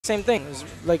same thing.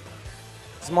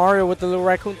 It's Mario with the little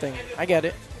raccoon thing. I get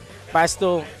it. But I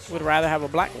still would rather have a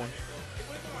black one.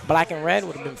 Black and red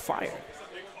would have been fire.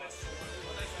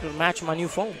 It would match my new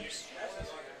phones.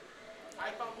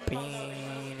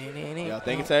 Yo,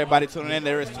 thank you to everybody tuning in.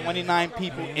 There is 29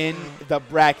 people in the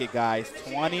bracket, guys.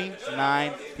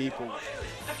 29 people.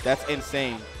 That's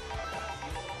insane.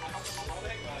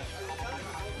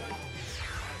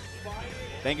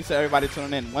 Thank you to everybody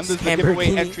tuning in. When does the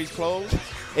giveaway entries close?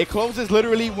 It closes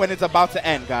literally when it's about to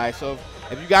end, guys. So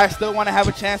if you guys still want to have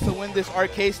a chance to win this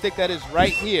arcade stick that is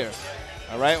right here,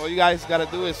 all right, all you guys got to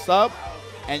do is sub,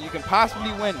 and you can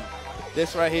possibly win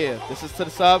this right here. This is to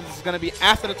the subs. This is going to be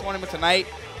after the tournament tonight.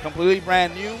 Completely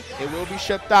brand new. It will be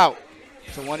shipped out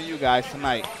to one of you guys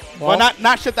tonight. Well,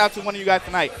 not shipped out to one of you guys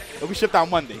tonight. It will be shipped out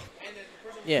Monday.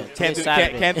 Yeah, can't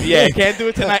do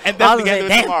it tonight, and definitely can't do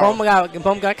it tomorrow.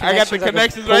 Bum got connections. I got the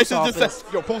connections right. So just says,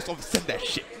 yo, post office, send that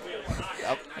shit.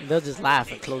 Yep. They'll just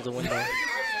laugh and close the window.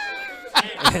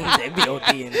 They be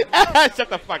ODing. Shut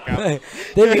the fuck up.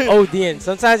 They be ODing.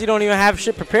 Sometimes you don't even have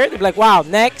shit prepared. They be like, wow,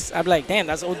 next. I be like, damn,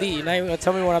 that's OD. You're not even going to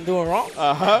tell me what I'm doing wrong.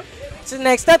 Uh-huh. Sit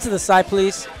next. Step to the side,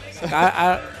 please.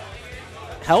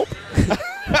 Help?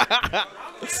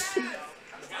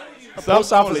 The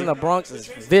post office in the Bronx is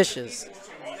vicious.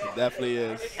 It definitely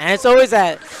is. And it's always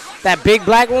that big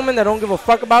black woman that don't give a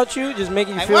fuck about you, just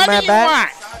making you feel mad bad.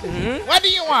 What do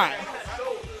you want?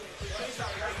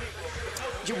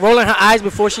 Rolling her eyes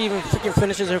before she even freaking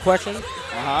finishes her question.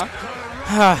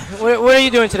 Uh-huh. What are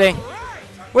you doing today?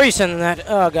 Where are you sending that?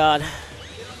 Oh, God.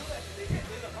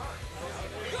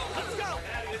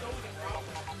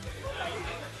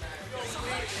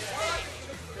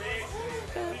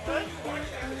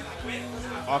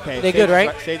 Okay. They good,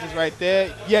 right? Sage is right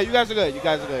there. Yeah, you guys are good. You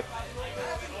guys are good.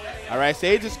 All right,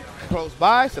 Sage is close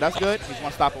by, so that's good. He's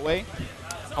one stop away.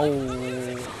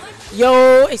 Oh.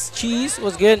 Yo, it's Cheese.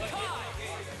 What's good?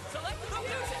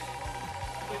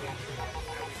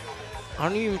 I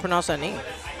don't even pronounce that name.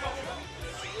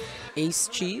 Ace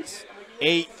Cheese?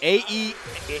 A-E-S-S.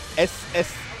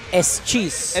 S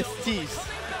Cheese. S Cheese.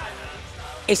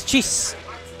 It's Cheese.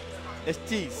 S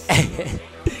Cheese.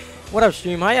 What up,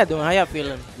 stream? How y'all doing? How y'all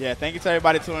feeling? Yeah, thank you to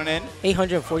everybody tuning in.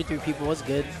 843 people. What's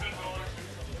good?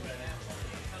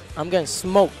 I'm getting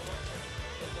smoked.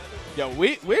 Yo,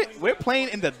 we're playing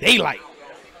in the daylight.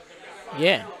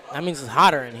 Yeah, that means it's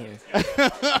hotter in here.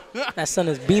 That sun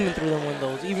is beaming through the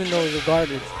windows, even though it's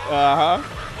garbage. Uh-huh.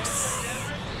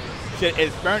 Shit,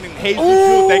 it's burning. Hazel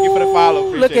Drew, thank you for the follow.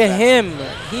 Appreciate look at that. him.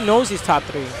 He knows he's top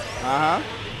 3. Uh-huh.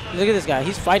 Look at this guy.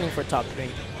 He's fighting for top 3.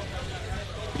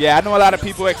 Yeah, I know a lot of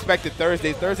people expected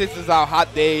Thursdays. Thursdays is our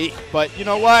hot day, but you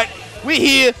know what? We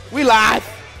here. We live.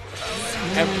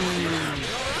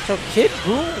 So Kid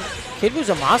Buu's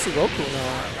a Masu Goku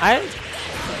now. I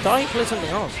thought he played something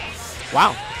else.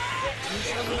 Wow.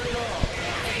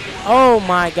 Oh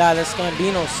my God, that's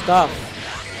Scambino stuff.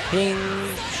 Ping.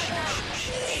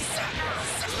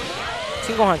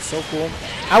 Team Gohan's so cool.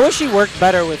 I wish he worked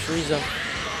better with Frieza.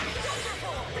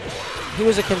 He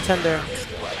was a contender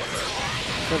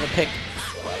for the pick.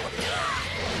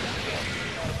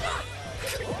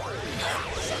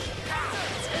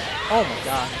 Oh my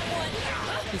God.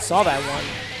 He saw that one.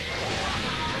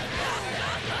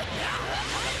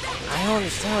 I don't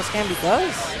understand what Scamby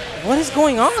does. What is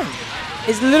going on?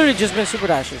 It's literally just been super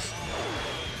dashes.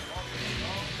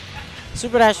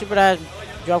 Super dash,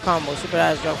 drop combo, super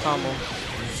dash, drop combo.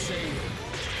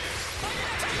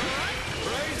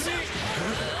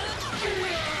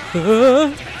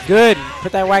 Good.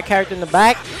 Put that whack character in the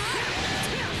back.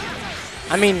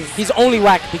 I mean, he's only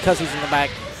whack because he's in the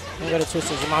back. I'm gonna twist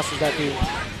his Zamasu's that dude.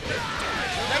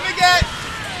 Let me get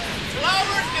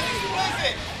flowers and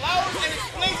explicit. Flowers and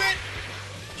explicit.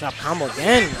 Drop combo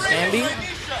again, Scamby.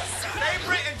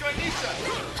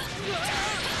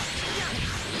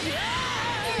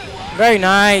 Very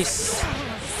nice.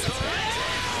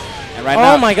 And right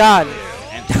now, my God.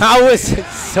 That was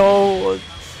so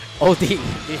OD.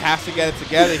 He has to get it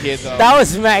together here, though. That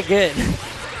was mad good.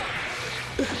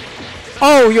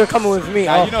 Oh, you're coming with me.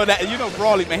 Now, oh. you know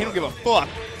Brawly, man. He don't give a fuck.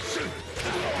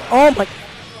 Oh, my.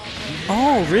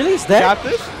 Oh, really? Is that? Got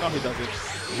this? No, he doesn't.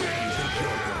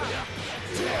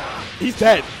 He's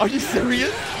dead. Are you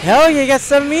serious? Hell yeah, he got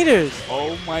 7 meters.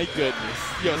 Oh, my goodness.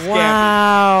 Yo, Scamby.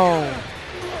 Wow.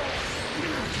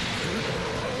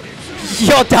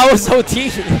 Yo, that was OD.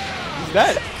 He's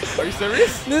dead. Are you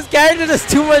serious? This character does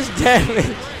too much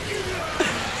damage.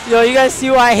 Yo, you guys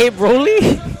see why I hate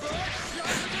Broly?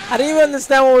 I didn't even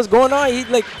understand what was going on. He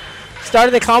like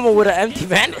started the combo with an empty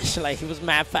vanish. Like he was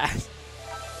mad fast.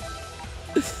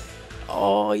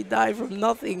 Oh, he died from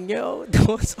nothing, yo. That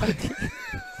was OD.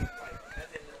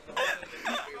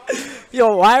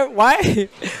 Yo, why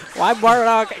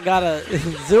Bardock got a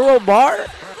 0 bar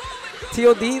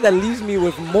TOD that leaves me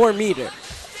with more meter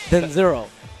than 0?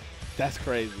 That's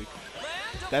crazy.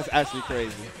 That's actually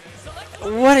crazy.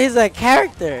 What is that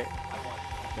character?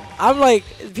 I'm like,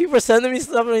 people are sending me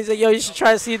stuff and he's like, yo, you should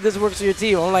try to see if this works for your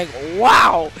team. I'm like,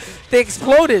 wow, they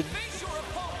exploded.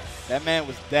 That man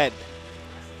was dead.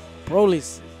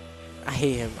 Broly's, I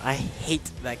hate him. I hate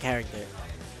that character.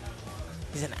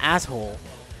 He's an asshole.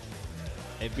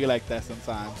 It be like that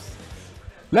sometimes.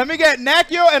 Let me get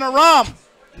Nakio and Aram.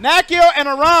 Nakio and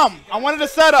Aram on one of the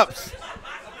setups.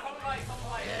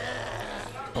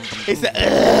 He said,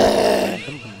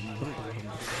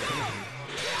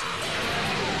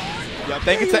 yo,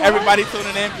 thank you to everybody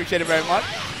tuning in. Appreciate it very much.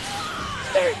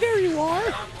 There you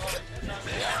are.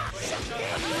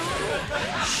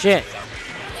 Shit.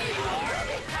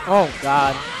 Oh,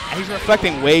 God. And he's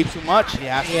reflecting way too much.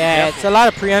 Yeah, it's a lot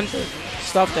of preemptive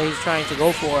stuff that he's trying to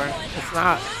go for. It's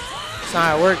not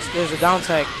how it works. There's a down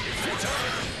tech.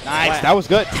 Nice. Wow. That was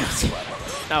good.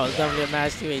 That was definitely a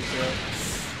match 2H, bro.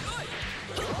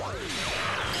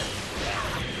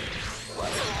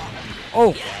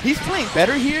 Oh, he's playing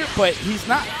better here, but he's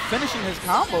not finishing his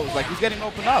combos. Like, he's getting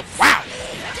opened up. Wow.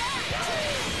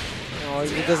 Oh,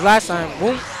 he did this last time.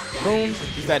 Boom, boom,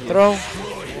 he's that throw.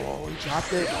 Oh, he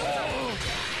dropped it.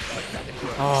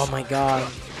 Oh, my God.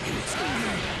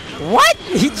 What?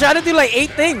 He tried to do like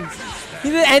 8 things.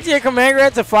 He did anti-air command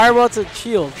grab to fireball to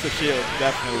shield. To shield,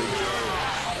 definitely.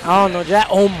 I don't know, that.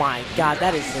 Oh, my God.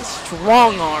 That is a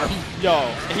strong arm. Yo,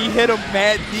 he hit him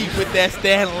mad deep with that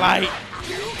stand light.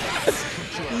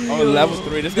 Oh, level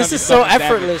 3. This is so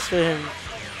effortless for him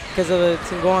because of the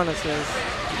TSL.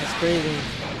 That's crazy.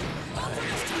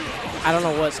 I don't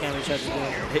know what Scamby tried to do.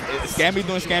 Scamby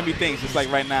doing Scamby things, just like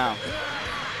right now.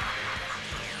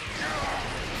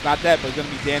 It's not that, but it's going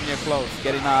to be damn near close.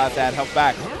 Getting that help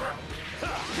back.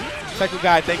 Second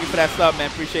guy, thank you for that sub, man.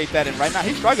 Appreciate that. And right now,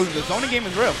 he's struggling. The zoning game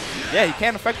is real. Yeah, he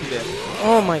can't affect him there.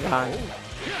 Oh, my God.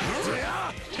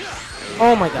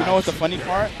 Oh, my God. You know what's the funny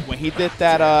part? When he did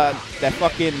that that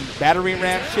fucking battery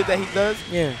ramp shit that he does,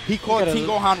 yeah, he caught Team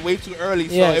Gohan way too early,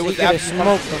 so yeah, it was absolutely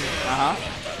smoked him.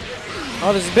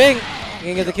 Oh, this is big. You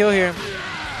can get the kill here.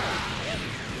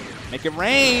 Make it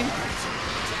rain.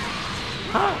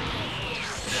 Huh.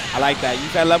 I like that.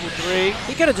 Use that level 3.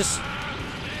 He could have just...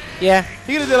 Yeah.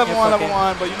 He could have did level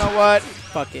 1, but you know what?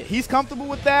 Fuck it. He's comfortable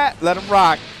with that. Let him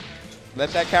rock. Let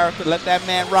that character, let that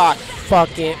man rock.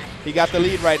 Fuck it. He got the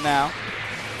lead right now.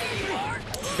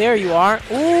 There you are.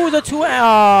 Ooh, the 2M.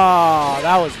 Oh,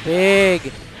 that was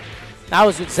big. That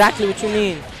was exactly what you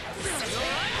need.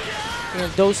 A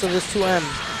dose of this 2M.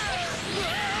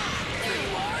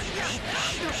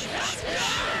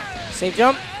 Safe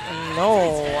jump?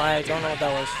 No, I don't know what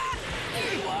that was.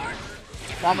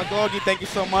 Farmer Doggy, thank you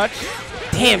so much.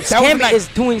 Damn, Scamby is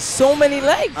doing so many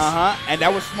legs. And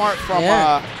that was smart from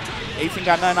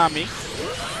 18gotnothingonme.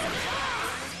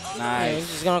 Nice. Yeah, he's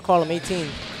just going to call him 18.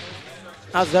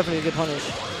 That was definitely a good punish.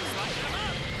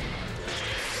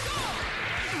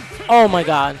 Oh, my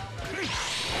God.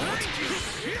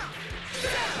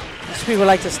 These people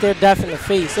like to stare death in the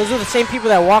face. Those are the same people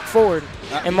that walk forward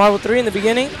in Marvel 3 in the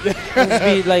beginning. Just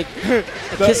be like a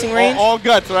kissing range. All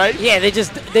guts, right? Yeah, they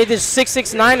just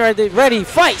 669 right there. Ready,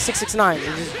 fight, 669. They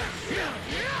just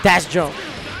dash jump.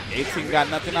 18 got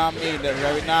nothing on me. They're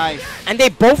very nice. And they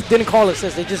both didn't call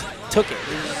assist. They just took it.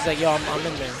 They was just like, yo, I'm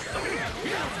in there.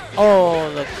 Oh,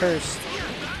 the curse.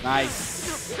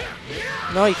 Nice.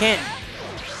 No, you can't.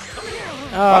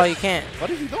 Oh, what? You can't. What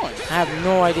is he doing? I have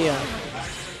no idea.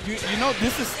 You know,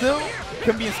 this is still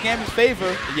can be in Scammy's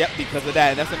favor. Yep, because of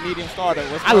that. That's a medium starter.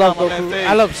 I love Goku.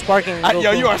 I love sparking Goku.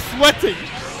 Yo, you are sweating.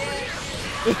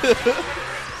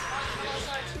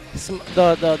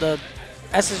 the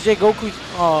SSJ Goku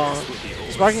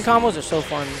sparking combos are so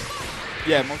fun.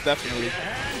 Yeah, most definitely.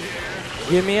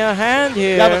 Give me a hand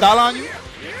here. You have a dollar on you?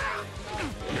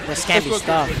 The Scamby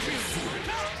stuff.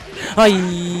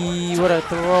 Ay, what a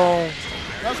throw.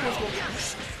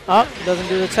 Up, doesn't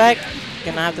do the tech.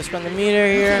 Gonna have to spend the meter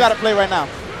here. You gotta play right now.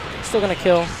 Still gonna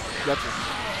kill. Gotcha.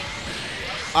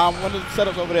 One of the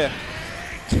setups over there.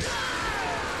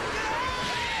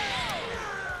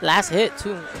 Last hit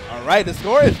too. All right, the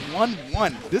score is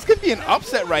 1-1. This could be an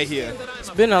upset right here.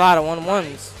 It's been a lot of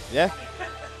 1-1s. Yeah.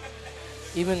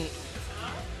 Even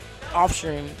off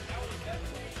stream.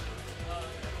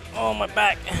 Oh, my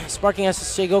back. Sparking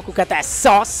SSJ Goku got that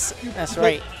sauce. That's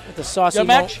right. With the sauce. Your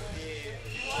match?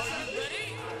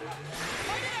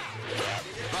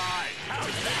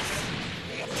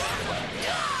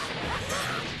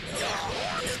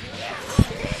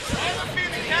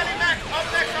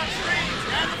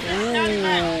 Ooh.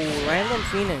 Kevin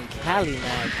Fiend and Cali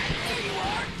Mag.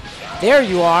 There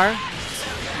you are.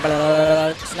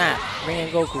 Blah, snap. Bring in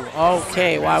Goku.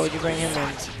 Okay, why would you bring him in?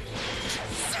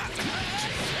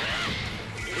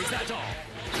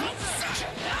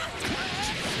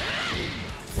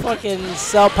 Fucking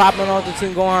Cell popping off the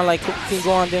Team Gohan like Team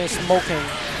Gohan didn't smoke him.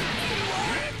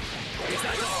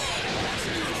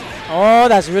 Oh,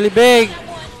 that's really big.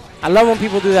 I love when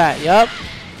people do that. Yup.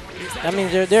 That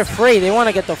means they're afraid. They want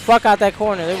to get the fuck out that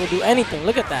corner. They will do anything.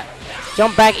 Look at that.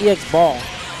 Jump back EX ball.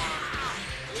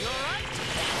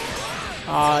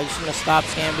 Oh, you shouldn't have stopped,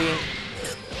 Scamby.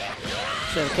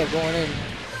 Should have kept going in.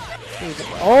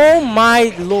 Oh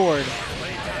my lord.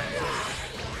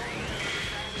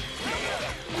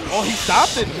 Oh, he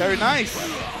stopped it. Very nice.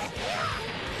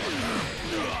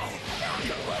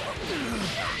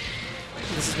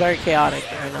 This is very chaotic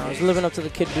right now. He's living up to the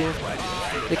Kid Buu.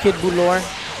 The Kid Buu lore.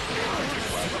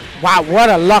 Wow, what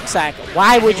a luck sack.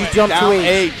 Why would you jump to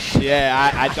H?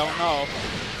 Yeah, I don't know.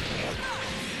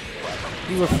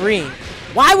 You were free.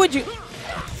 Why would you? What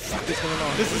the fuck is going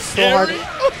on? This is so hard.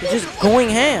 You're just going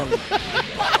ham. Yo,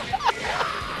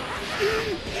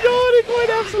 they're going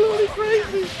absolutely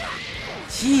crazy.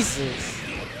 Jesus.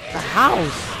 The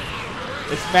house.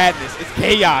 It's madness. It's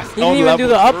chaos. He didn't even do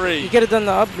the up. You could have done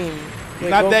the up beam.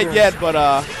 Not dead yet, but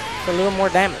it's a little more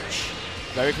damage.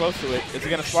 Very close to it. Is it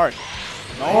gonna spark?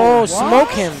 No. Oh, smoke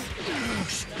him.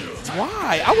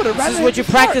 Why? I would have rather. This is what you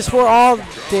practice for all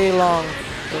day long.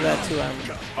 For that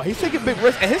 2M. Oh, he's taking big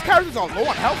risks, and his character's on low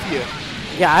on health here.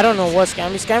 Yeah, I don't know what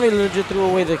Scamby. Scamby legit threw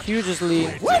away the hugest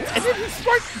lead. What? And then he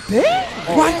sparked dead?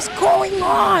 Oh. What is going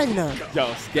on?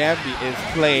 Yo, Scamby is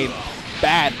playing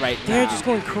bad right now. They're just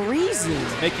going crazy.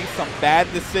 Making some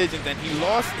bad decisions, and he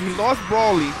lost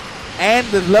Brawly, and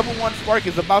the level 1 spark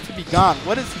is about to be gone.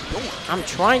 What is he doing? I'm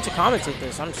trying to commentate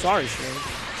this. I'm sorry, Shane.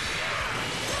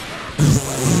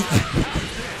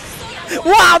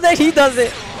 Wow, there he does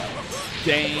it.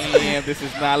 Damn, this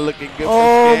is not looking good for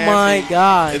Oh Scamby. my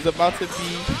god. It's about to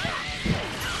be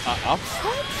an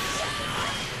upset?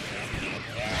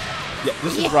 Yeah,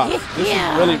 this is rough. This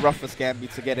is really rough for Scamby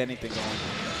to get anything going.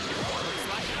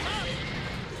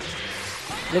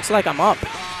 Looks like I'm up.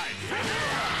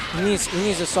 He needs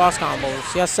the sauce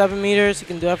combos. He has 7 meters. He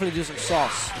can definitely do some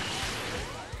sauce.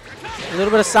 A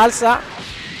little bit of salsa.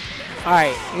 All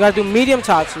right, you gotta do medium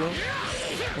Tatsu.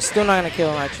 It's still not gonna kill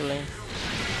him actually.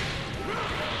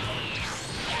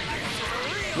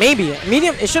 Maybe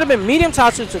medium. It should have been medium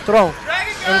Tatsu to throw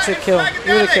and to kill.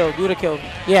 You would have killed. You would have killed.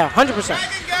 Yeah, 100%.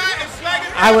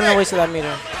 I wouldn't have wasted that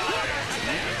meter.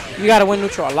 You gotta win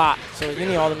neutral a lot, so you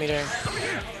need all the meter.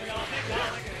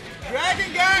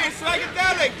 Dragon guy and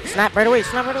psychedelic. Snap right away.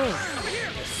 Snap right away.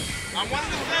 I'm one of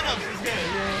the setups. He's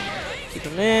good. Keep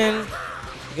him in.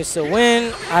 You can still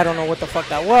win. I don't know what the fuck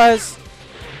that was.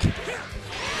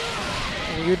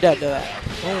 And you're dead to that.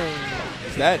 Boom.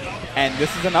 He's dead. And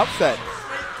this is an upset.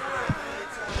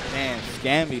 Man,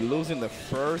 Scamby losing the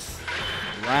first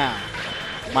round.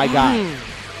 My God.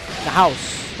 The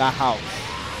house. The house.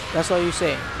 That's all you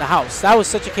say. The house. That was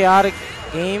such a chaotic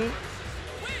game.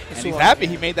 And he's happy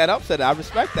he made that upset. I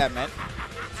respect that, man.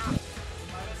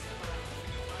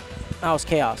 That was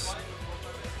chaos.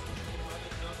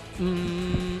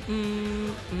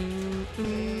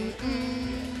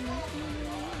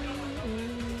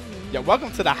 Yeah,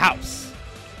 welcome to the house.